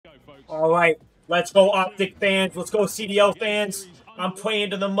Alright, let's go OpTic fans. Let's go CDL fans. I'm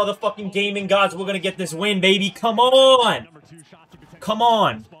praying to the motherfucking gaming gods we're gonna get this win, baby. Come on! Come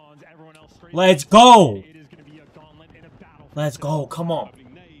on! Let's go! Let's go, come on.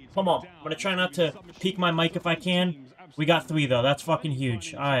 Come on. I'm gonna try not to peek my mic if I can. We got 3 though, that's fucking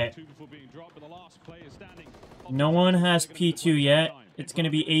huge. Alright. No one has P2 yet. It's gonna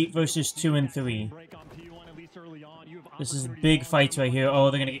be 8 versus 2 and 3. This is big fights right here.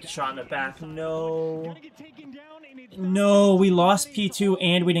 Oh, they're gonna get shot in the back. No. No, we lost P2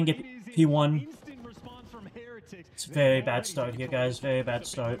 and we didn't get P1. It's a very bad start here, guys. Very bad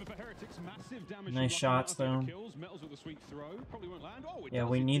start. Nice shots, though. Yeah,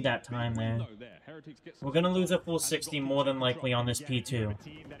 we need that time there. We're gonna lose a full 60 more than likely on this P2.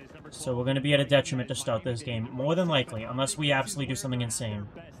 So we're gonna be at a detriment to start this game. More than likely, unless we absolutely do something insane.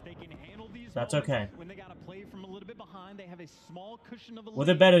 That's okay. We're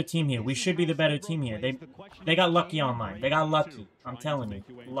the better team here. We should be the better team here. They got lucky online. They got lucky. I'm telling you.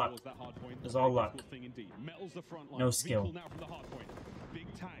 Luck. It's all luck. No skill.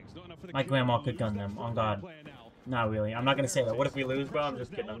 My grandma could gun them. On God. Not really. I'm not gonna say that. What if we lose, bro? I'm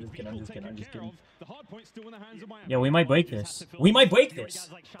just kidding. I'm just kidding. I'm just kidding. I'm just kidding. Yeah, we might break this. We might break this.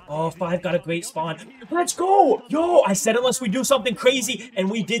 Oh, 5 got a great spawn. Let's go! Yo, I said unless we do something crazy, and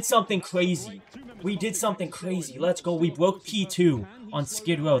we did something crazy. We did something crazy. Let's go. We broke P2 on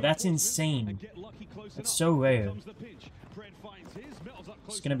Skid Row. That's insane. It's so rare.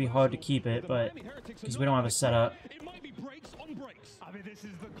 It's gonna be hard to keep it, but because we don't have a setup.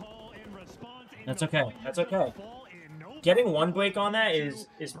 That's okay. That's okay. Getting 1 break on that is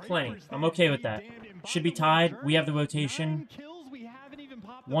plenty. I'm okay with that. Should be tied. We have the rotation.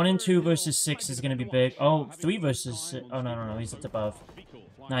 1 and 2 versus 6 is gonna be big. Oh, 3 versus 6. Oh no, he's up above.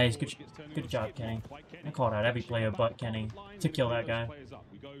 Nice, good job, Kenny. I called out every player but Kenny to kill that guy.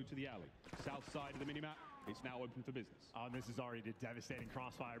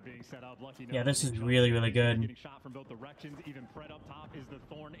 Yeah, this is really, really good.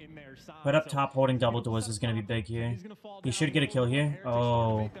 Put up top holding double doors is going to be big here. He should get a kill here.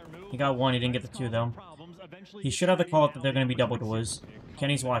 Oh, he got 1. He didn't get the 2, though. He should have the call up that they're going to be double doors.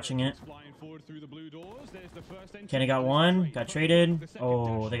 Kenny's watching it. Kenny got 1. Got traded.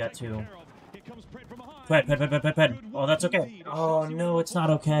 Oh, they got 2. Ped. Oh, that's okay. Oh, no, it's not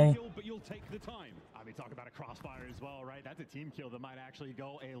okay. Talk about a crossfire as well, right? That's a team kill that might actually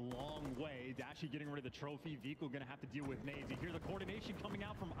go a long way. Dashy getting rid of the trophy. Vico gonna have to deal with nades. You hear the coordination coming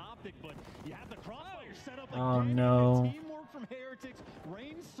out from OpTic, but you have the crossfire set up again. Oh no. Teamwork from Heretics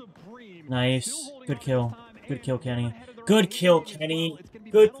reigns supreme. Nice. Good kill. Good kill, Kenny. Good kill, Kenny.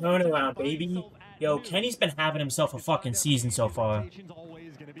 Good turnaround, baby. Yo, Kenny's been having himself a fucking season so far.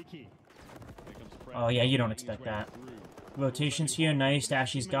 Oh yeah, you don't expect that. Rotations here, nice.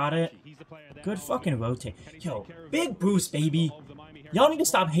 Dashy's got it. Good fucking rotate. Yo, big boost, baby. Y'all need to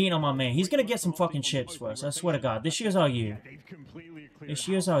stop hating on my man. He's gonna get some fucking chips for us. I swear to God. This year's our year. This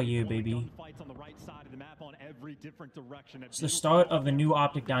year's our year, baby. It's the start of the new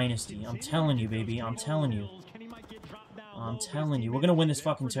OpTic dynasty. I'm telling you, baby. I'm telling you. I'm telling you. We're gonna win this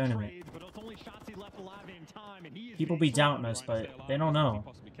fucking tournament. People be doubting us, but they don't know.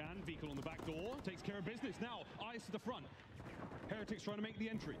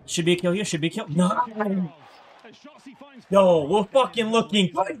 Should be a kill here, should be a kill. No! Yo, we're fucking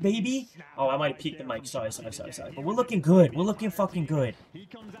looking good, baby! Oh, I might have peeked the mic. Sorry. But we're looking good. We're looking fucking good.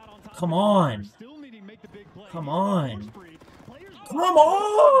 Come on. Come on. Come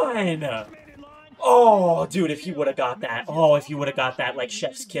on! Oh, dude, if he would have got that. Oh, if he would have got that, like,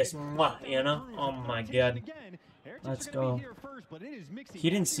 chef's kiss. Mwah, you know? Oh, my God. Let's go. He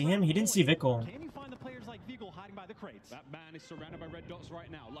didn't see him? He didn't see Vickle. That man is surrounded by red dots right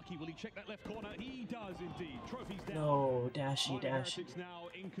now. Lucky, will he check that left corner? He does indeed. Trophies down. No, Dashy.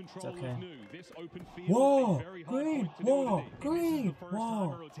 It's okay. Whoa! Green! Whoa! Green!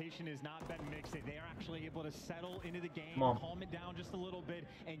 Whoa! Rotation has not been mixed. They are actually able to settle into the game, calm it down just a little bit,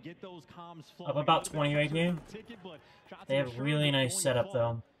 and get those comms up about 20 right here. They have really nice setup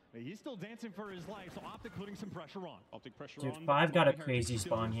though. He's still dancing for his life, so OpTic putting some pressure on. Dude, 5 got a crazy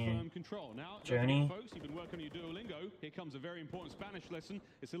spawn here. Journey.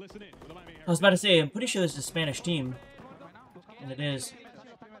 I was about to say, I'm pretty sure this is a Spanish team. And it is.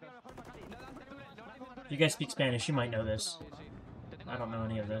 If you guys speak Spanish, you might know this. I don't know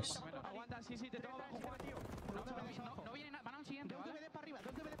any of this.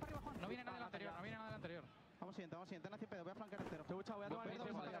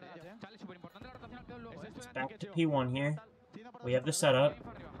 It's back to P1 here. We have the setup.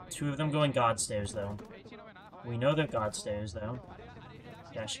 2 of them going God stairs, though. We know they're God stairs, though.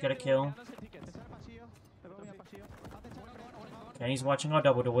 Dash got a kill. Kenny's watching our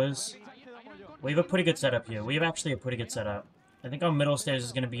double doors. We have a pretty good setup here. We have actually a pretty good setup. I think our middle stairs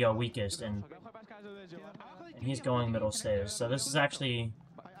is going to be our weakest, and he's going middle stairs. So this is actually...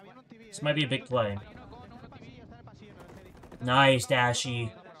 This might be a big play. Nice,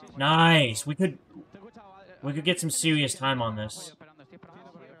 Dashy. Nice! We could get some serious time on this.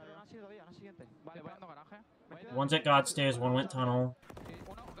 One's at God stairs, one went tunnel.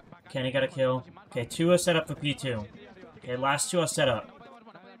 Kenny got a kill. Okay, 2 are set up for P2. Okay, last 2 are set up.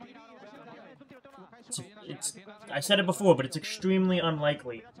 I said it before, but it's extremely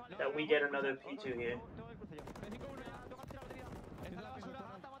unlikely that we get another P2 here.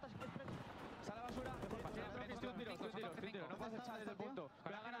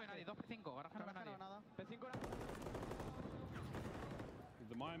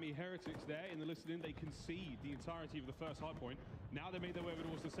 The Miami Heretics there in the listening, they concede the entirety of the first high point. Now they made their way over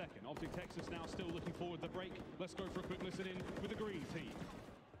towards the second. OpTic Texas now still looking forward to the break. Let's go for a quick listen in with the green team.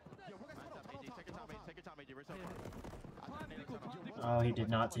 Oh, he did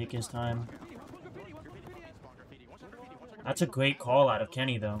not take his time. That's a great call out of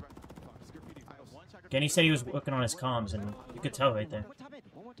Kenny, though. Kenny said he was working on his comms, and you could tell right there.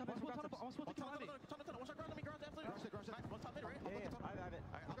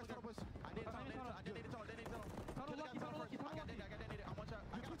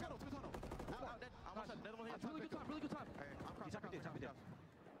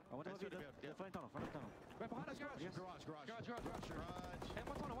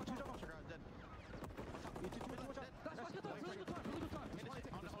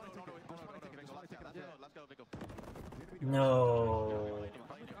 No.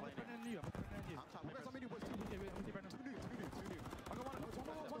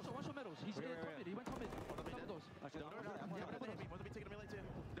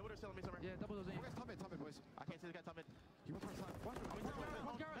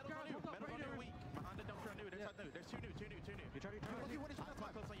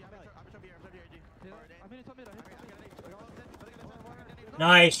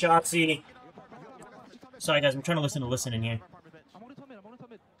 Nice, Shotzi. Sorry, guys, I'm trying to listen in here.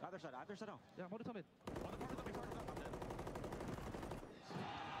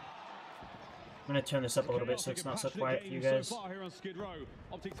 I'm gonna turn this up a little bit so it's not so quiet for you guys. So far here on Skid Row,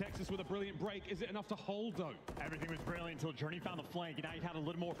 OpTic Texas with a brilliant break. Is it enough to hold though? Everything was brilliant until Journey found the flank, and now you had a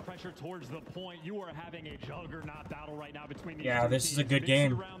little more pressure towards the point. You are having a juggernaut battle right now between these two this teams. is a good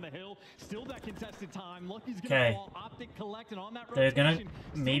game. Around the hill, still that contested time. Lucky's gonna fall. OpTic collecting on that They're gonna rotation.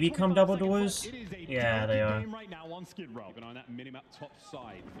 maybe come double doors. Yeah, they are. Right now on Skid Row. On that minimap top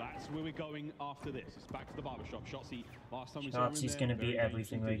side, that's where we're going after this. It's back to the barbershop. Shotzi, last time we saw him Shotzi's gonna be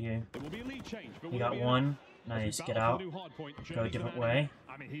everything right here. It will be a lead change, but We got one. Nice, get out. Go a different way.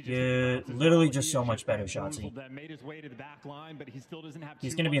 I mean, You're literally just so much better, Shotzi.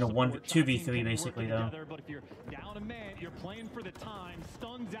 He's going to be in a 2v3 basically, though. But if you're down a man, you're playing for the time.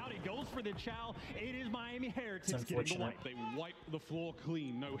 Stuns out, he goes for the chow. It is Miami Heretics. It's unfortunate. They wipe the floor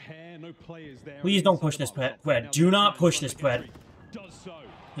clean. No hair, no players there. Please don't push this, Pred. Do not push this, Pred.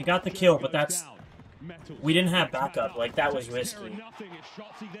 He got the kill, but that's... We didn't have backup. Like, that was risky.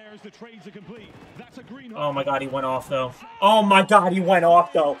 Oh my god, he went off, though. Oh my god, he went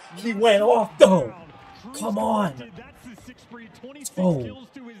off, though. He went off, though. Come on. Oh.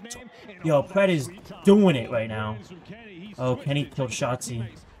 Yo, Pred is doing it right now. Oh, Kenny killed Shotzi.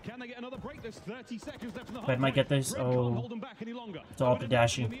 Pred might get this. Oh. It's all up to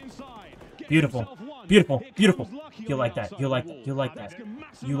Dashy. Beautiful. Beautiful. Beautiful. You like that. You like that. You like that.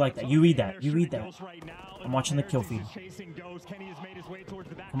 You like that. You read that. You read that. I'm watching the kill feed.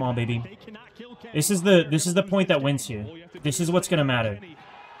 Come on, baby. This is the point that wins here. This is what's gonna matter.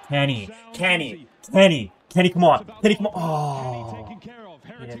 Kenny. Kenny. Kenny. Kenny, come on. Kenny, come on. Oh.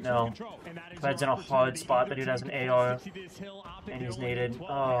 He didn't know. Pred's in a hard spot. The dude has an AR. And he's naded.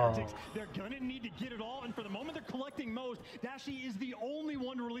 Oh. They're gonna need to get it all, and for the moment they're collecting most. Dashy is the only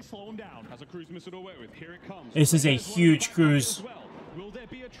one to really slow him down. Has a cruise missile to work with. Here it comes. This is a huge cruise. Will there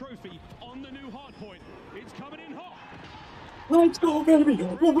be a trophy on the new hard point? It's coming in hot. Let's go, baby.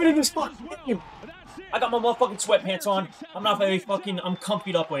 We're winning this fucking game. I got my motherfucking sweatpants on. I'm not very fucking... I'm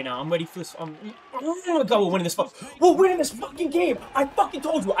comfied up right now. I'm ready for this... I'm gonna go. We're winning this We're winning this fucking game. I fucking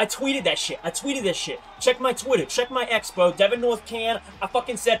told you. I tweeted that shit. I tweeted this shit. Check my Twitter. Check my X, bro. Devin North can. I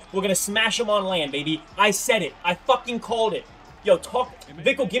fucking said we're gonna smash them on land, baby. I said it. I fucking called it. Yo, talk...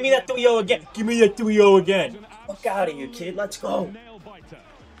 Vickle, give me that 3-0 again. Give me that 3-0 again. Fuck out of here, kid. Let's go.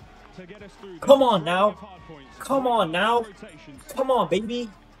 Come on now. Come on now. Come on, baby.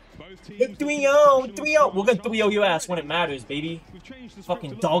 3-0, 3-0. We're gonna 3-0 your ass when it matters, baby.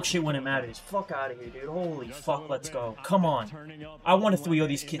 Fucking dog shit when it matters. Fuck out of here, dude. Holy fuck, let's go. Come on. I want to 3-0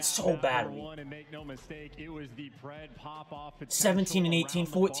 these kids so badly. 17 and 18,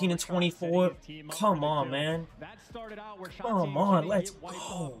 14 and 24. Come on, man. Come on, let's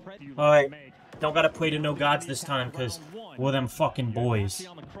go. Alright. Don't gotta pray to no gods this time, because we're them fucking boys.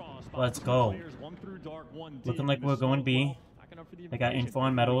 Let's go. Looking like we're going B. They got info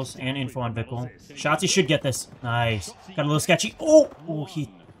on Metals and info on Vickle. Shotzzy should get this. Nice. Got a little sketchy. Oh! Oh,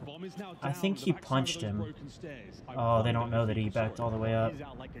 he... I think he punched him. Oh, they don't know that he backed all the way up.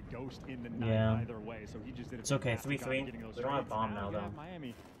 Yeah. It's okay, 3-3. We don't have bomb now, though.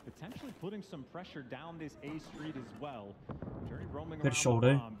 Potentially putting some pressure down this A street as well. Good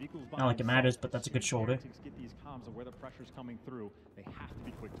shoulder. Not like it matters, but that's a good shoulder. Get these comms of where the pressure's coming through. They have to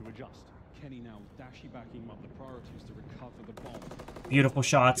be quick to adjust. Kenny now dashing backing up. The priority is to recover the bomb. Beautiful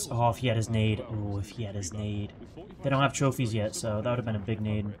shots. Oh, if he had his nade. Oh, if he had his nade. They don't have trophies yet, so that would have been a big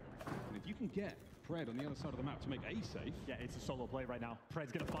nade. And if you can get Pred on the other side of the map to make A safe. Yeah, it's a solo play right now.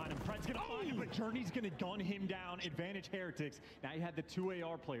 Pred's gonna find him. Pred's gonna find him, but Journey's gonna gun him down. Advantage Heretics. Now you had the 2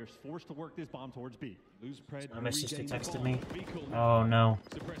 AR players forced to work this bomb towards B. Lose Pred. My sister texted me. Oh no.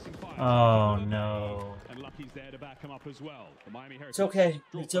 Oh no. And Lucky's there to back him up as well. The Miami Heretics. It's okay.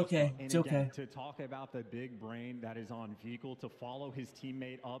 It's okay. It's And again, okay. to talk about the big brain that is on Vehicle to follow his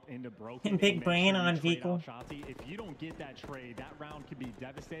teammate up into Broken. Big and make brain sure you on trade Vehicle. out Shotzzy. If you don't get that trade, that round could be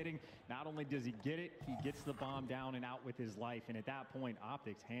devastating. Not only does he get it, he gets the bomb down and out with his life. And at that point,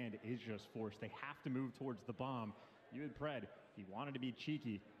 OpTic's hand is just forced. They have to move towards the bomb. You had Pred. He wanted to be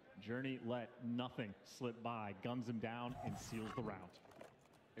cheeky. Journey let nothing slip by, guns him down, and seals the round.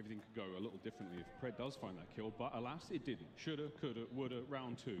 Everything could go a little differently if Pred does find that kill, but alas, it didn't. Shoulda, coulda, woulda,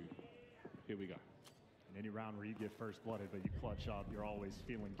 round 2. Here we go. In any round where you get first blooded, but you clutch up, you're always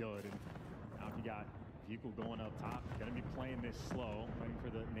feeling good. And now if you got Vehicle going up top, gonna be playing this slow, waiting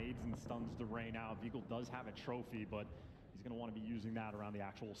for the nades and stuns to rain out. Vehicle does have a trophy, but he's gonna want to be using that around the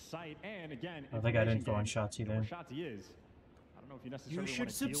actual site. And again, Oh, they got info on Shotzzy there. Shotzzy is. I don't know if you necessarily You want should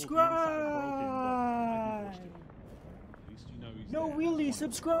to subscribe. At least you know he's No, there. really,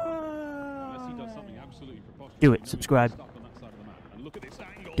 subscribe. Unless he does something absolutely preposterous. Do you it, know he's subscribe. stuck on that side of the map. And look at this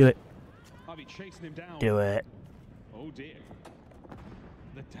angle. Do it. I'll be chasing him down. Do it. Oh dear.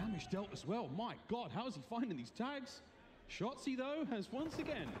 The damage dealt as well. My God, how is he finding these tags? Shotzzy, though, has once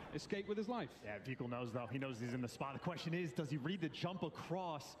again escaped with his life. Yeah, Vehicle knows, though. He knows he's in the spot. The question is, does he read the jump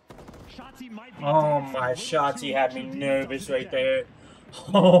across? Shotzzy might be... Oh my, Shotzzy had me nervous right there.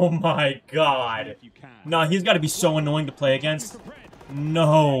 Oh my God. Nah, he's got to be so annoying to play against.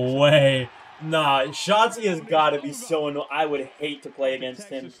 No way. Nah, Shotzzy has got to be so annoying. I would hate to play against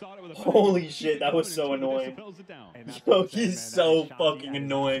him. Holy shit, that was so annoying. Yo, he's so fucking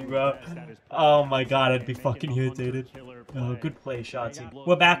annoying, bro. Oh my God, I'd be fucking irritated. Oh, good play, Shotzzy.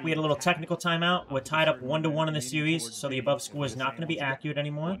 We're back. We had a little technical timeout. We're tied up 1-1 in the series, so the above score is not going to be accurate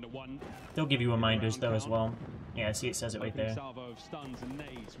anymore. They'll give you reminders, though, as well. Yeah, I see it says it right there.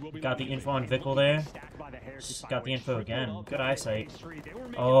 Got the info on Vickle there. Got the info again. Good eyesight.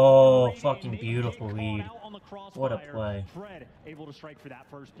 Oh, fucking beautiful lead. What a play.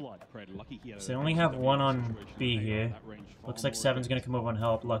 So they only have one on B here. Looks like 7's going to come over and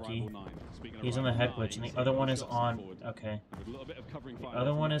help Lucky. He's on the head glitch, and the other one is on... Okay. The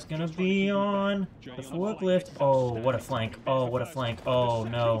other one is going to be on the forklift. Oh, what a flank. Oh, what a flank. Oh,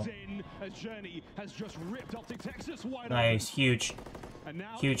 no. Nice. Huge.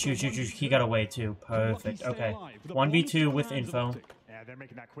 Huge, huge, huge, huge. He got away, too. Perfect. Okay. 1v2 with info. Yeah, they're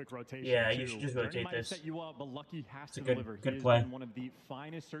making that quick rotation. Yeah, you should just rotate this. Set you up, but Lucky has It's a to good, deliver. good He play. has been one of the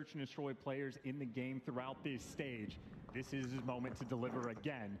finest search and destroy players in the game throughout this stage. This is his moment to deliver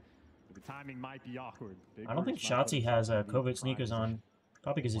again. But the timing might be awkward. Big I don't think groups might Shotzzy put has themselves in covert a sneakers prime on.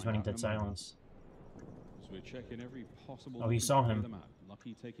 Probably because he's running Dead Silence. So we're checking every possible... Oh, he saw him. the map.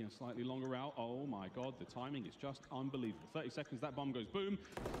 Lucky taking a slightly longer route. Oh my God, the timing is just unbelievable. 30 seconds, that bomb goes boom.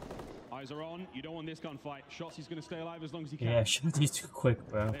 Eyes are on. You don't want this gunfight. Shotzzy's going to stay alive as long as he can. Yeah, Shotzzy's too quick,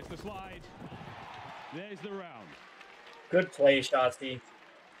 bro. There's the slide. There's the round. Good play, Shotzzy.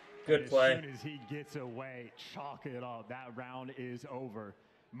 Good play. As soon as he gets away, chalk it up. That round is over.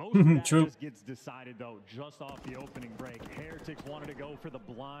 Most of that True. just gets decided, though, just off the opening break. Heretics wanted to go for the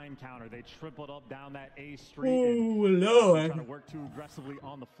blind counter. They tripled up down that A street. Oh, and Lord. trying to work too aggressively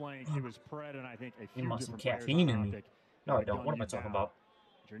on the flank. It was Pred and I think a few You want some different players caffeine on in me. OpTic. No, I They don't. gun What am you I talking down. about?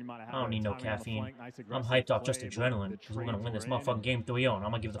 Journey might have had I don't the need no timing on the caffeine. flank, nice I'm aggressive hyped off just play, but adrenaline. the Because we're going to win this trades were in. motherfucking game 3-0, and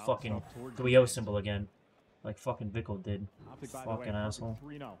I'm going to give the fucking South towards the 3-0 end. symbol again. Like fucking Vickle did. OpTic, by the way, Fucking asshole.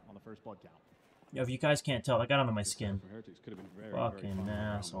 3-0 on the first blood count. Yo, if you guys can't tell, I got under my skin. Fucking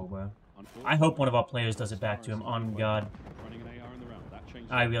asshole, bro. I hope one of our players does it back to him, on God.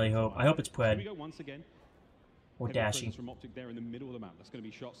 I really hope. I hope it's Pred. Or Dashy. From OpTic there in the middle of the map. That's going to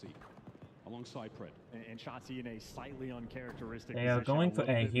be Shotzi alongside Pred. And Shotzi in a slightly uncharacteristic They are going for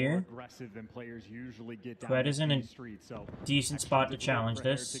A here. Than players usually get down Pred is in a street, so decent spot to challenge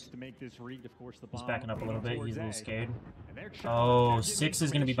this. He's backing up a little bit. He's a little scared. Oh, 6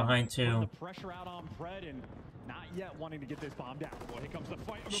 is going to be behind 2. Pressure out on Pred and not yet wanting to get this bomb down.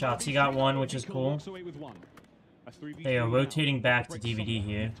 Shotzi got 1, which is cool. They are rotating back to DVD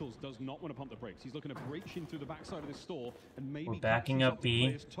here. Does not want to pump the brakes. He's looking to breach in through the backside of this store and maybe we're backing up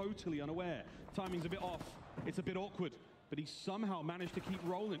B. Totally unaware. Timing's a bit off. It's a bit awkward, but he somehow managed to keep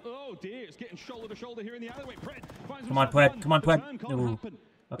rolling. Oh dear, it's getting shoulder to shoulder here in the alleyway. Pred finds come on, Pred. Come on, Pred. Ooh.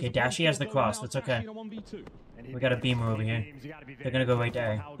 Okay, Dashy has the cross. That's okay. We got a beamer over here. They're gonna go right to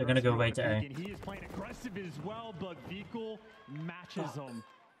A. They're gonna go right to A. He is playing aggressive as well, but Vikul matches him.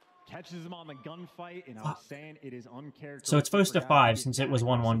 Catches him on the gunfight, and I'm saying it is uncharacteristic. So it's first to 5 since it was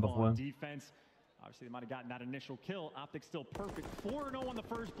 1-1 before. Defense. Obviously, they might have gotten that initial kill. OpTic still perfect. 4-0 on the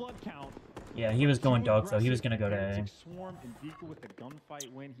first blood count. Yeah, he was going dog, though. He was going to go to A. Swarm and Vikul with the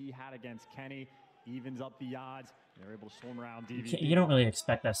gunfight win he had against Kenny evens up the odds. They're able to swarm around DVD. You don't really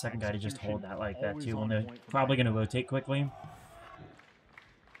expect that second guy to just hold that like that, too, when they're probably going to rotate quickly.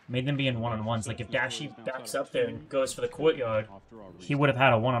 Made them be in one-on-ones. Like, if Dashy backs up there and goes for the courtyard, he would have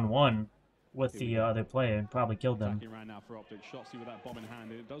had a one-on-one with the other player and probably killed them. You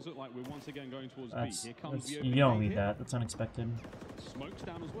don't read that. That's unexpected. Smokes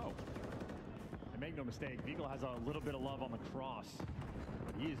down as well. And make no mistake, Vikul has a little bit of love on the cross.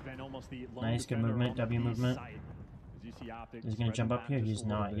 He has been almost the nice, good movement, W movement. Is he going to jump up here? He's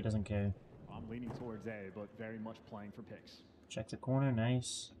not. He doesn't care. I'm leaning towards A, but very much playing for picks. Check the corner,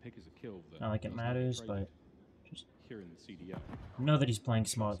 nice. Not like it matters, but just know that he's playing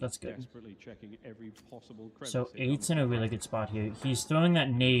smart. That's good. So 8's in a really good spot here. He's throwing that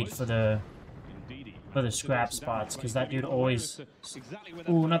nade for the scrap spots because that dude always.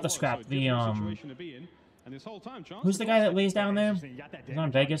 Ooh, not the scrap. The who's the guy that lays down there? He's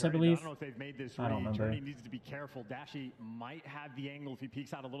on Vegas, I believe. I don't remember. He needs to be careful. Dashy might have the angle if he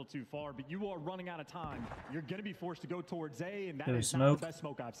peeks out a little too far, but you are running out of time. You're going to be forced to go towards A, and that is not the best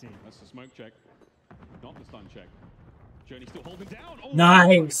smoke I've seen. That's the smoke check, not the stun check. Journey still holding down. Oh,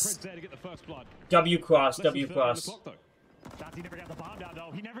 nice. W cross, W cross. Shotzi never got the bomb down,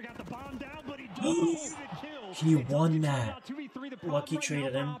 though. He never got the bomb down, but he does the kill. He won that. Lucky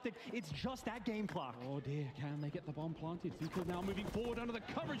traded him. It's just that game clock. Oh dear, can they get the bomb planted? Vikul now moving forward under the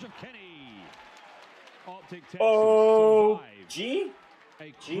coverage of Kenny. OpTic Texas. Oh, G?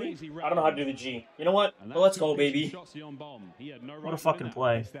 G? I don't know how to do the G. You know what? Well, let's go, baby. What a fucking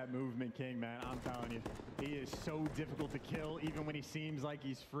play. It's that movement king, man. I'm telling you. He is so difficult to kill. Even when he seems like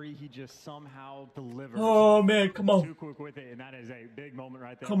he's free, he just somehow delivers. Oh, man, come on. Too quick with it, and that is a big moment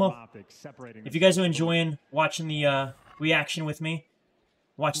right there. Come on. OpTic, separating. If you guys are enjoying watching the reaction with me,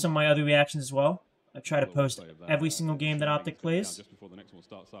 watch some of my other reactions as well. I try to post every single game that OpTic plays.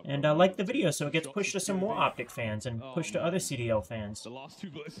 And like the video so it gets pushed to some more OpTic fans and pushed to other CDL fans.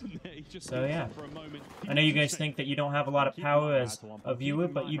 So yeah. I know you guys think that you don't have a lot of power as a viewer,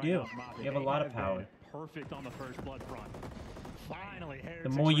 but you do. You have a lot of power. The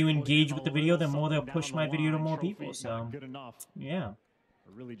more you engage with the video, the more they'll push my video to more people. So yeah.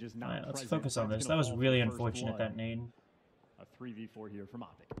 Alright, let's focus on this. That was really unfortunate, that nade. A 3v4 here from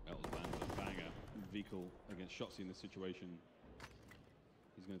OpTic. Vikul against Shotzi in this situation.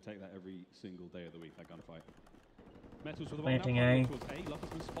 He's going to take that every single day of the week, that gunfight. Planting A.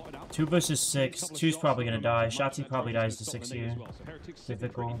 2 versus 6. 2's probably going to die. Shotzi probably dies to 6 here.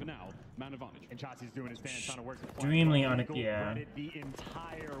 Difficult. Extremely yeah.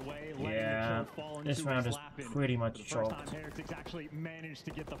 Yeah. This round is pretty much chalked. Heretics actually managed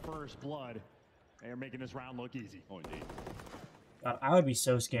to get the first blood. They are making this round look easy. Oh, indeed. God, I would be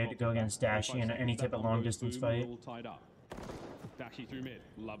so scared to go against Dashy in any type of long-distance fight. Dashy through mid.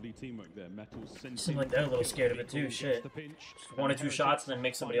 Lovely teamwork there. Seems like they're a little scared of it too. Shit. Just 1 or 2 shots and then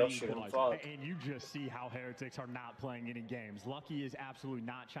make somebody else shoot them. Fuck. And you just see how Heretics are not playing any games. Lucky is absolutely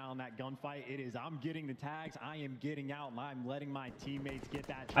not challenging that gunfight. It is, I'm getting the tags, I am getting out, and I'm letting my teammates get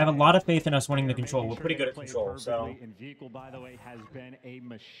that. I have a lot of faith in us winning the control. We're pretty good at control, so. And Vikul, by the way, has been a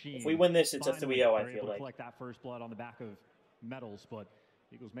machine. If we win this, it's a 3-0, I feel like. Collect that first blood on the back of medals, but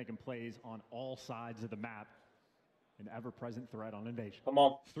Vikul's making plays on all sides of the map. An ever-present threat on invasion. Come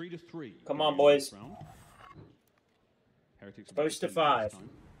on. 3-3. Come on, boys. First to 5.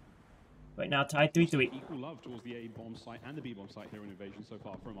 Right now, tied 3-3. Equal love towards the A bomb site and the B bomb site here in Invasion so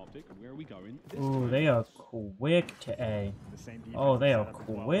far from OpTic. Where are we going? Ooh, they are quick to A. Oh, they are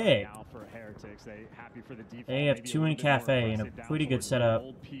quick. They have 2 in Cafe and a pretty good setup.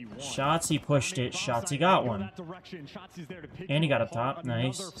 Shotzzy pushed it. Shotzzy got one. And he got up top.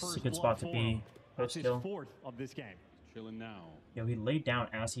 Nice. It's a good spot to be. But still. Chilling now. Yo, he laid down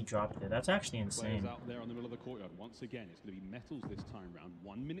as he dropped it. That's actually insane. Out there on the middle of the courtyard. Once again, it's going to be Metals this time round.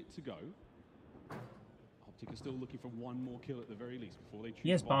 1 minute to go. OpTic is still looking for one more kill at the very least before they choose. He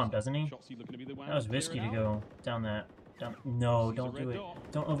has bomb, doesn't he? That was risky to go down that. No, don't do it.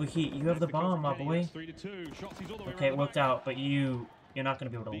 Don't overheat. You have the bomb, my boy. Okay, it worked out, but you're not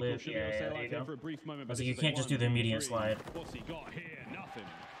going to be able to live. Yeah, there you go. I was like, you can't just do the immediate slide. What's he got here? Nothing.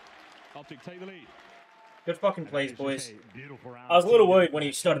 OpTic take the lead. Good fucking plays, boys. I was a little worried when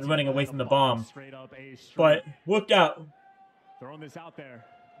he started running away from the bomb, but worked out. Throwing this out there,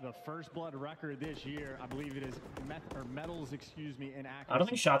 the first blood record this year, I believe it is Metals, excuse me, in accuracy. I don't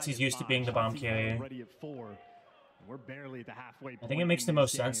think Shotzi's used to being the bomb carrier. We're barely at the halfway point. I think it makes the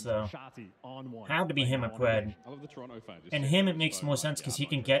most sense, though. Have to be him or Qued. And him, it makes more sense because he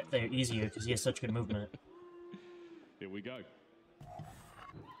can get there easier because he has such good movement. Here we go.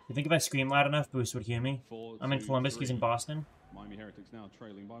 You think if I scream loud enough, Bruce would hear me? I'm in Columbus, he's in Boston. Miami Heretics now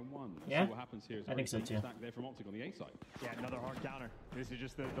trailing by 1. Yeah, what happens here is I think so too. There from OpTic on the A side. Yeah, another hard counter. This is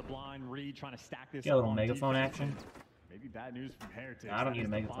just the blind read trying to stack this. Get a little megaphone action. Maybe bad news from Heretics. I don't need a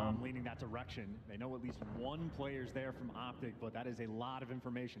megaphone. Leaning that direction. They know at least one player's there from OpTic, but that is a lot of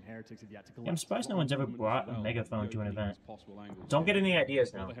information Heretics have yet to collect. Yeah, I'm surprised no one's ever brought a megaphone to an event. Don't get any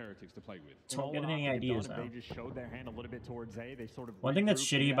ideas now. Don't get any ideas now. One thing that's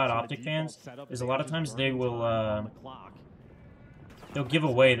shitty about OpTic fans is a lot of times they will they'll give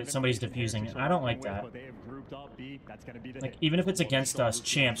away that somebody's defusing it. I don't like that. Like, even if it's against us,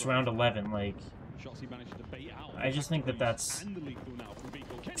 champs, round 11, like, I just think that that's...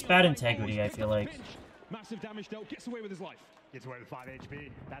 It's bad integrity, I feel like. Massive damage dealt, gets away with his life. Gets away with 5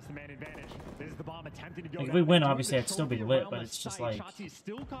 HP. That's the man advantage. This is the bomb attempting to go. Like, if we win, obviously, I'd still be lit, but it's just like...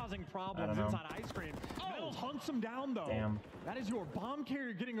 Still causing problems I don't know. inside Ice Cream. Metals hunts him down, though. Damn. That is your bomb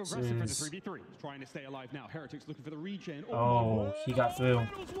carrier getting aggressive for the 3v3. Trying to stay alive now. Heretics looking for the regen. Oh, he got through.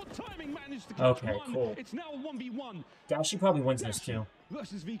 Okay, cool. It's now 1v1. Dashi probably wins this, too.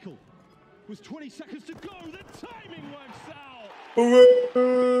 Versus Vikal. With 20 seconds to go, the timing works out.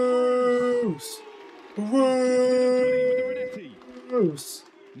 Bruce! Bruce!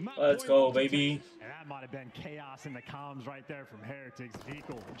 Let's go, baby. And that might have been chaos in the comms right there from Heretics.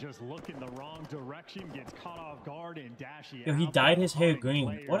 Vikal just looking the wrong direction, gets caught off guard, and Dashi. Yo, he dyed his hair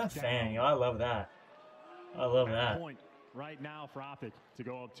green. What a fan, yo. I love that. I love that. Point right now for OpTic to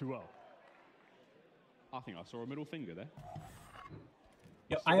go up 2-0. I think I saw a middle finger there.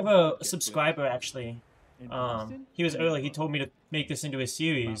 Yo, I have a subscriber, actually. He was early. He told me to make this into a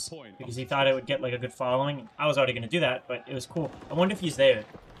series because he thought it would get, like, a good following. I was already going to do that, but it was cool. I wonder if he's there.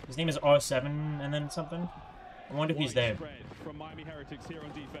 His name is R7 and then something. I wonder if he's there. From Miami Heretics here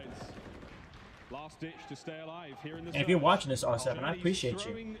on defense. Last ditch to stay alive here in the And if you're watching this, R7, I appreciate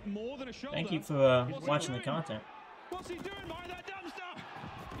you. Thank you for watching the content. What's he doing behind that dumpster?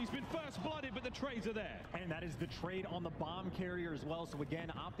 He's been first blooded, but the trades are there. And that is the trade on the bomb carrier as well. So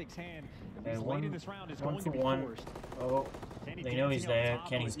again, OpTic's hand late in this round is one going for to be one. forced. Oh, they know he's there.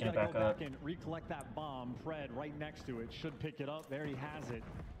 Kenny's gonna back up. And recollect that bomb. Fred right next to it should pick it up. There he has it.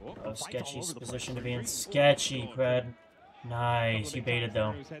 Oh, sketchy position to be in. Sketchy, Fred. Nice. You baited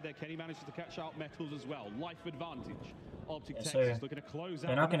though. Kenny manages to catch out Metals as well. Life advantage. OpTic Yes, Texas sir. looking to close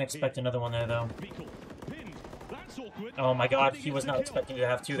They're out not gonna expect another one there though. Oh my god, he was not expecting to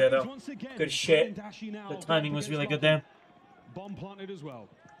have 2 there though. Good shit. The timing was really good there. Bomb planted as well.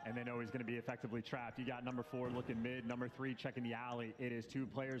 And they know he's going to be effectively trapped. You got number 4 looking mid, number 3 checking the alley. It is 2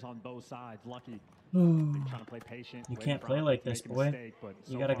 players on both sides. Lucky. Trying to play patient. You can't play like this, boy.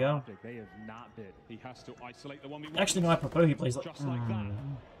 You gotta go. They have not bit. He has to isolate the 1v1. Actually, no, I prefer he plays like...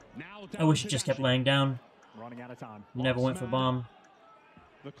 I wish he just kept laying down. Running out of time. Never went for bomb.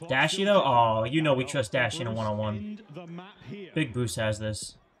 Dashi though? Oh, you know we trust Dashi in a one-on-one. Big Bruce has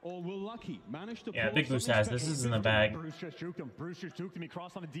this. Yeah, Big Bruce has this. This is in the bag.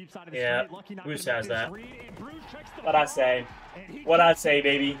 Yeah, Bruce has that. What I say? What I say,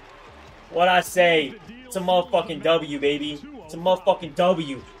 baby? What I say? It's a motherfucking W, baby. It's a motherfucking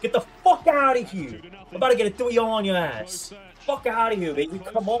W. Get the fuck out of here. I'm about to get a 3-0 on your ass. Fuck out of here, baby.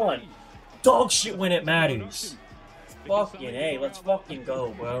 Come on. Dog shit when it matters. Fucking hey, let's fucking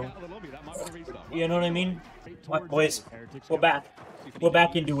go, bro. You know what I mean? What, boys? We're back. We're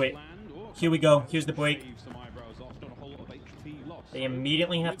back into it. Here we go. Here's the break. They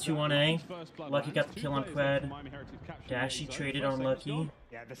immediately have 2 on A. Lucky got the kill on Pred. Dashy traded on Lucky.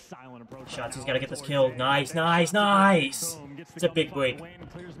 Shotzi's got to get this kill. Nice, nice, nice! It's a big break.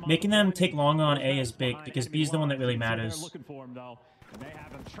 Making them take longer on A is big, because B is the one that really matters.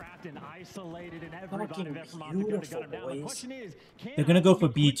 Fucking beautiful, boys. They're going to go for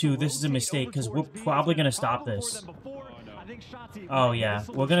B too. This is a mistake, because we're probably going to stop this. Oh yeah,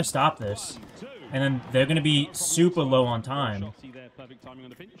 we're going to stop this. And then they're going to be super low on time.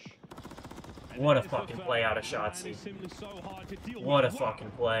 What a fucking play out of Shotzi. What a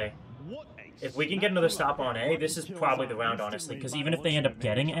fucking play. If we can get another stop on A, this is probably the round, honestly. Because even if they end up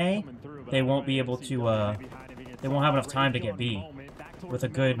getting A, they won't be able to, they won't have enough time to get B. With a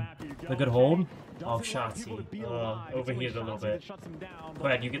good hold. Oh, Shotzi. Overheated a little bit.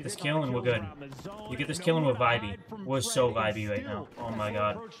 Brad, you get this kill and we're good. You get this kill and we're vibey. We're so vibey right now. Oh my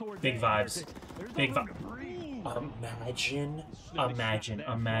god. Big vibes. Big vibes. Imagine.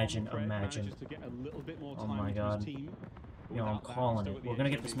 Oh my god. Yo, I'm calling it. We're gonna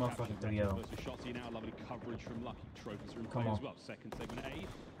get this motherfucking 3-0. Come on.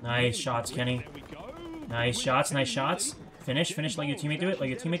 Nice shots, Kenny. Nice shots, nice shots. Finish, let your teammate do it, let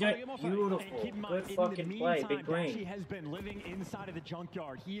your teammate do it. Beautiful. Good fucking play, big brain. He has been living inside of the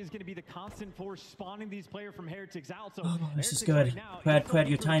junkyard. He is going to be the constant force spawning these players from Heretics out. So this is good. Pred,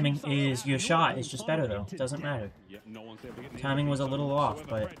 your timing is, your shot is just better though. It doesn't matter. Timing was a little off,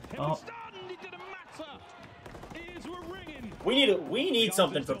 but, oh. We need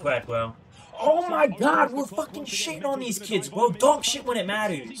something for Pred, bro. Oh my god, we're fucking shitting on these kids, bro. Dog shit when it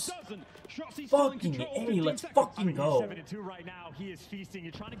matters. Fucking A, let's fucking go.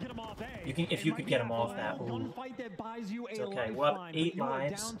 You can, if you could get him off that. Ooh. It's okay. We're up 8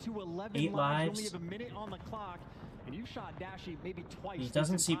 lives. 8 lives. He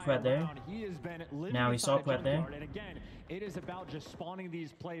doesn't see Pred there. Now he saw Pred there. It is about just spawning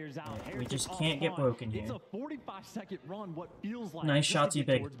these players out. Yeah, we just can't get broken here. It's a 45-second run. What feels like nice shots, you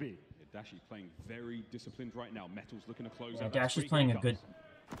big. Dashy's playing very disciplined right now. Metal's looking to close out. Dashy's playing a good.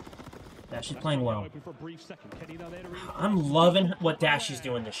 Dashy's playing well. I'm loving what Dashy's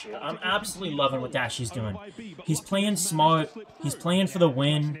doing this year. I'm absolutely loving what Dashy's doing. He's playing smart. He's playing for the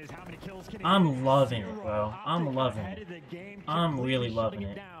win. I'm loving it, bro. I'm loving it. I'm really loving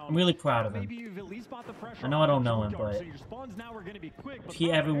it. I'm really proud of him. I know I don't know him, but if he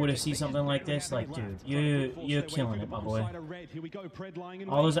ever would have seen something like this, like, dude, you're killing it, my boy.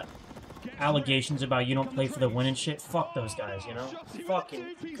 All those allegations about you don't play for the win and shit, fuck those guys, you know?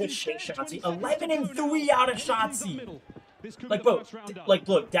 Fucking good shit, Shotzi. 11-3 out of Shotzi. Like, bro, like,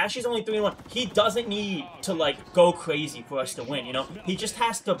 look, Dashy's only 3-1. He doesn't need to, like, go crazy for us to win, you know? He just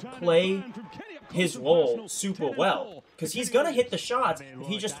has to play his role super well. Because he's going to hit the shots. If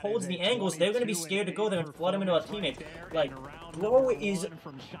he just holds the angles, they're going to be scared to go there and flood him into our teammates. Like, bro is...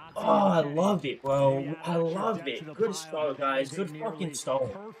 Oh, I loved it, bro. I loved it. Good start, guys. Good fucking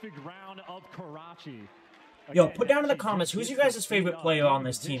start. Yo, put down in the comments, who's your guys' favorite player on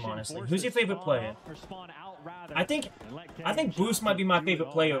this team, honestly? Who's your favorite player? I think Boost might be my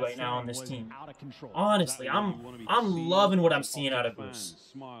favorite player right now on this team. Honestly, I'm loving what I'm seeing out of Boost.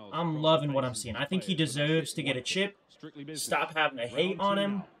 I'm loving what I'm seeing. I think he deserves to get a chip. Stop having a hate on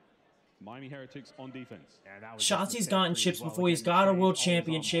him. Miami Heretics on defense. Shotzi's gotten chips before. He's got a world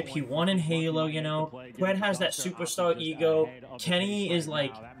championship. He won in Halo, you know. Fred has that superstar ego. Kenny is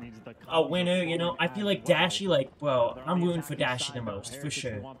like a winner, you know. I feel like Dashy, like, bro, I'm rooting for Dashy the most, for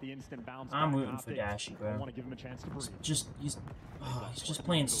sure. I'm rooting for Dashy, bro. He's just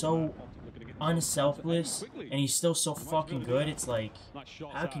playing so unselfless, and he's still so fucking good. It's like,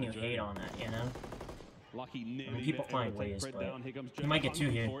 how can you hate on that, you know? I mean, people find ways, but he might get 2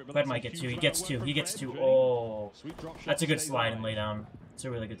 here. Fred might get 2. He gets 2. He gets 2. Oh, that's a good slide and lay down. It's a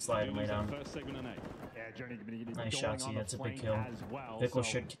really good slide and lay down. Nice shots here. That's a big kill. Vickle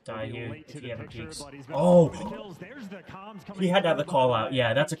should die here if he ever peeks. Oh! He had to have the call out.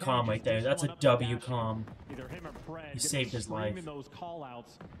 Yeah, that's a calm right there. That's a W calm. He saved his life.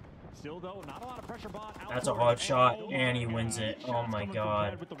 That's a hard shot, and he wins it. Oh my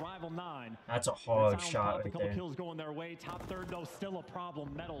god. That's a hard shot right there.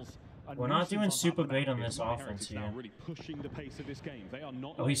 We're not doing super great on this offense here.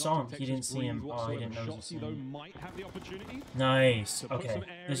 Oh, he saw him. He didn't see him. Oh, he didn't notice him. Nice. Okay.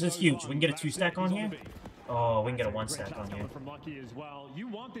 This is huge. We can get a 2-stack on here. Oh, we can get a one stack on you. From Lucky as well. You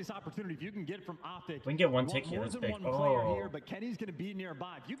want this opportunity if you can get it from OpTic. We can get one tick here. That's big. Oh, here, but Kenny's going to be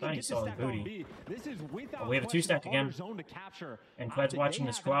nearby. If you can nice solid booty. This is Oh, we have a two stack again. And Qued's watching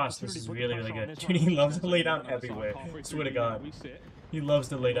this cross. This is really, really good. Dude, he loves to lay down everywhere. Swear to God. He loves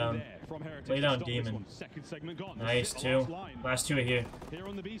to lay down. Lay down demon. Nice, two. Last two are here. Here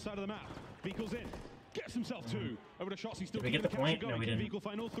on the B side of the map. Beagle's in. Gets himself two. Over to shots. He's still Did we get the point? No, we didn't. Beagle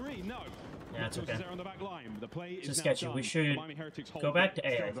final three. No. Yeah, it's okay. On the back line. The play It's sketchy. We should go back to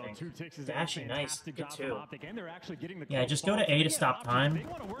A, I think. Dashy, nice. Get two. Yeah, just go to A to stop time,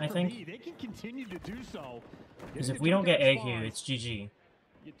 I think. Because if we don't get A here, it's GG.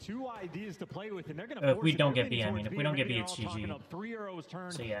 Two ideas to play with, and they're if we don't get B, I mean, if we don't get B, it's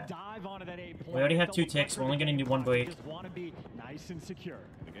GG. So yeah, we already have two ticks. We're only going to do one break. Nice and secure.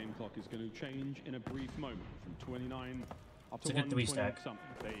 The game clock is going to change in a brief moment from 29 up It's to a good three stack.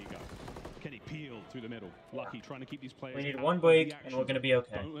 There you go. Kenny peeled through the middle. Lucky trying to keep these players. We need one break, and we're going to be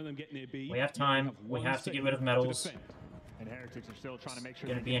okay. Don't let them get near B. We have time. We have to get rid of metals. And Heretics are still trying to make sure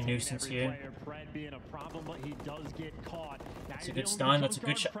gonna be a nuisance here. Being a problem, but he does get caught. That's a good stun. That's a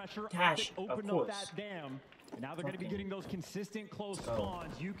good shot. Dash, of course. And now they're going to be getting those consistent close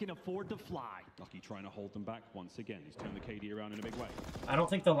spawns. You can afford to fly. Lucky trying to hold them back once again. He's turned the KD around in a big way. I don't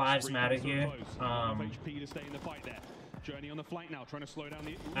think the lives matter here. HP to stay in the fight there. Journey on the flank now, trying to slow down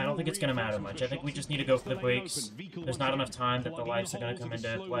the... I don't think it's going to matter much. I think we just need to go for the breaks. There's not enough time that the lives are going to come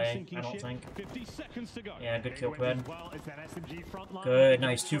into play, I don't think. Yeah, good kill, Qued. Good,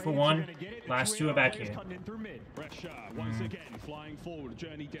 nice. 2 for 1. Last two are back here. Once again, flying forward.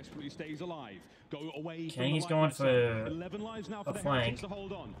 Journey desperately stays alive. Go away. Kenny's going for a flank.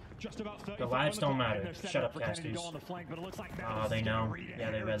 The lives don't matter. Shut up, casters. Oh, they know.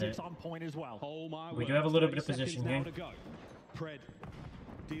 Yeah, they read it. We do have a little bit of position here. Pred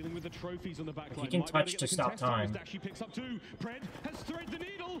dealing with the trophies on the back line. He can touch to stop time. Picks up two. Pred has threaded the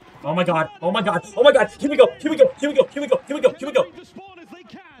needle. Oh my god. Oh my god. Oh my god. Here we go. Here we go. Here we go. Here we go. Here we go. Here we go.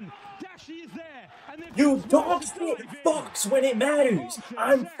 You dog shit fucks when it matters.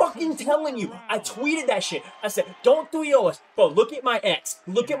 I'm fucking telling you. I tweeted that shit. I said, don't 3-0 us. Bro, look at my ex.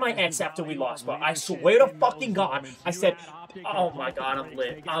 Look at my ex after we lost, bro. I swear to fucking God. I said, oh my God, I'm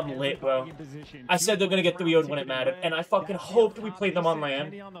lit. I'm lit, bro. I said they're gonna get 3-0'd when it mattered. And I fucking hoped we played them on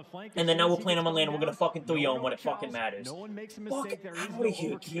land. And then now we're playing them on land and we're gonna fucking 3-0 when it fucking matters. Fuck out of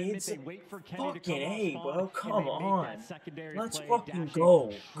here, kids. Fucking A, bro. Come on. Let's fucking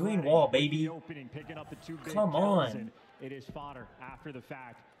go. Green wall, baby. Come on. It is fodder after the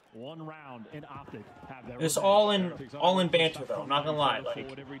fact. One round in OpTic. It's all in banter though. I'm not gonna lie.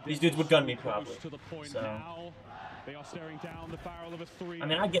 Like these dudes would gun me probably. So I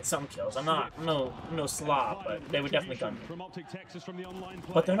mean, I get some kills. I'm no slob, but they would definitely gun me.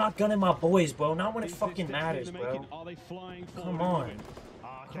 But they're not gunning my boys, bro. Not when it fucking matters, bro. Come on.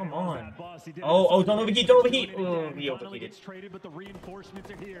 Come on. Oh, don't overheat, don't overheat. Oh, he overheated.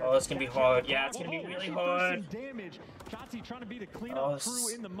 Oh, it's going to be hard. Yeah, it's going to be really hard. Oh,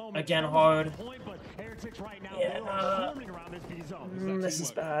 again hard. Yeah. This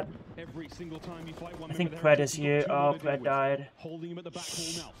is bad. I think Pred is here. Oh, Pred died. Holding him at the back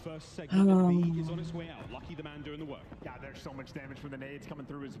hole now. First segment B is on its way out. Lucky the man doing the work. Yeah, there's so much damage from the nades coming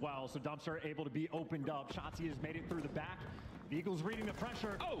through as well. So Dumpster able to be opened up. Shotzi has made it through the back. The Eagles reading the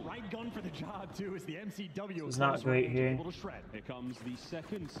pressure. Right gun for the job, too, as the MCW is not great here. Here comes the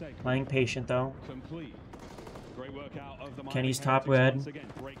second segment. Playing patient, though. Complete. Great work out of the Kenny's top red.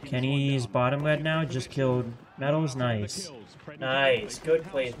 Kenny's bottom red now. Just killed Metals. Nice. Nice. Good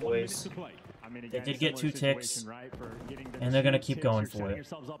plays, boys. They did get 2 ticks, and they're going to keep going for it.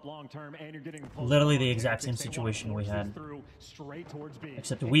 Literally the exact same situation we had.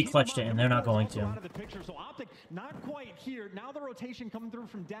 Except we clutched it, and they're not going to. Not quite here. Now the rotation coming through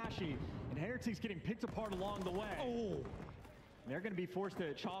from Dashy, and Heretics getting picked apart along the way. They're going to be forced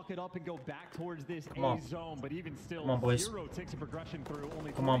to chalk it up and go back towards this A zone, but even still, 0 ticks of progression through.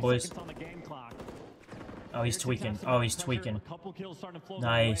 Only 40 seconds on the game clock. Oh, he's tweaking. Oh, he's tweaking.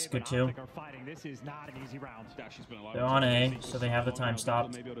 Nice. Good too. They're on A, so they have the time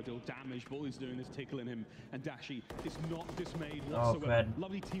stopped. Oh, Pred.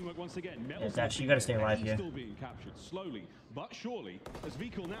 Yeah, Dash, you gotta stay alive here.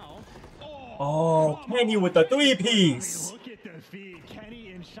 Oh, Kenny with the 3-piece! Look at the feed.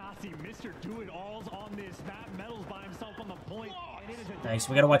 Kenny and Shotzi, Mr. Do-It-Alls on this map. Metals by himself on the point. Nice,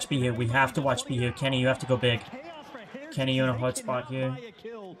 we gotta watch B here. We have to watch B here. Kenny, you have to go big. Kenny, you're in a hard spot here.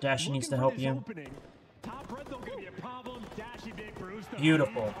 Dashy needs to help you.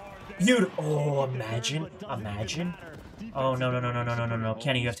 Beautiful. Beautiful. Oh, imagine. Imagine. Oh, no.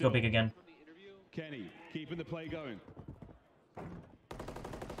 Kenny, you have to go big again. Kenny keeping the play going.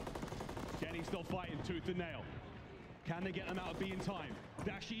 Kenny still fighting tooth and nail. Can they get them out of B in time?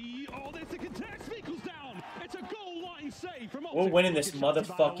 Dashy, oh, there's the contest. Vehicle down. It's a goal line save from OpTic. We're winning this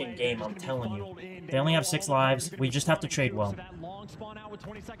motherfucking game, I'm telling you. They only have 6 lives. We just have to trade well. That long spawn out with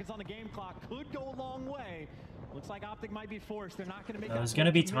 20 seconds on the game clock could go a long way. Looks like OpTic might be forced. They're not going to make. There's going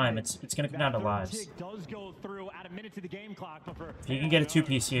to be time. It's going to come down to lives. Does go through at a minute to the game clock, but if you can get a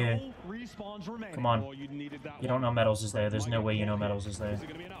 2-piece here, come on. You don't know Metals is there. There's no way you know Metals is there.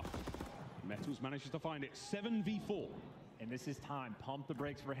 Metals manages to find it 7v4. And this is time. Pump the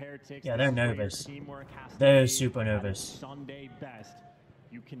brakes for Heretics. Yeah, they're nervous. They're super nervous. Sunday best.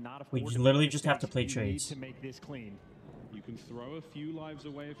 You cannot we literally just have to play trades. To make this clean. You can throw a few lives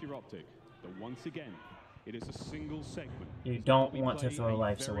away if you're OpTic, but once again, it is a single segment. You don't want to throw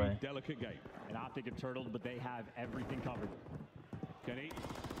lives away. Delicate game. And OpTic have turtled, but they have everything covered. Kenny,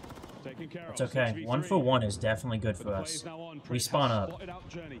 taken care of. It's okay. 1 for 1 is definitely good for us. We spawn up.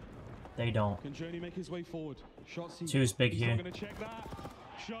 They don't. Can Journey make his way forward? 2's big here.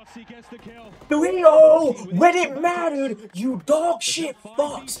 Shotzi gets the kill. 3-0! When it mattered, you dog shit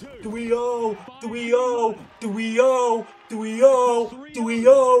fucks! 3-0! 3-0! 3-0! 3-0!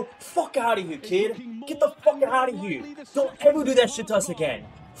 3-0! Fuck out of here, kid! Get the fuck out of here! Don't ever do that shit to us again!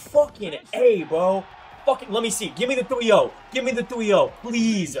 Fucking A, bro! Fucking, let me see. Give me the 3-0. Give me the 3-0.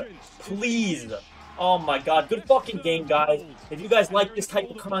 Please. Please. Oh my god. Good fucking game, guys. If you guys like this type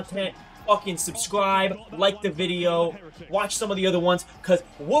of content, fucking subscribe, like the video, watch some of the other ones, because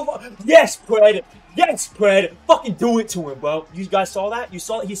yes, Pred. Yes, Pred. Fucking do it to him, bro. You guys saw that? You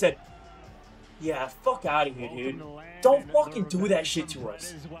saw it? He said, yeah, fuck out of here, dude. Don't fucking do that shit to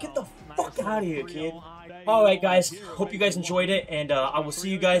us. Get the fuck out of here, kid. Alright, guys. Hope you guys enjoyed it, and I will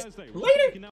see you guys later.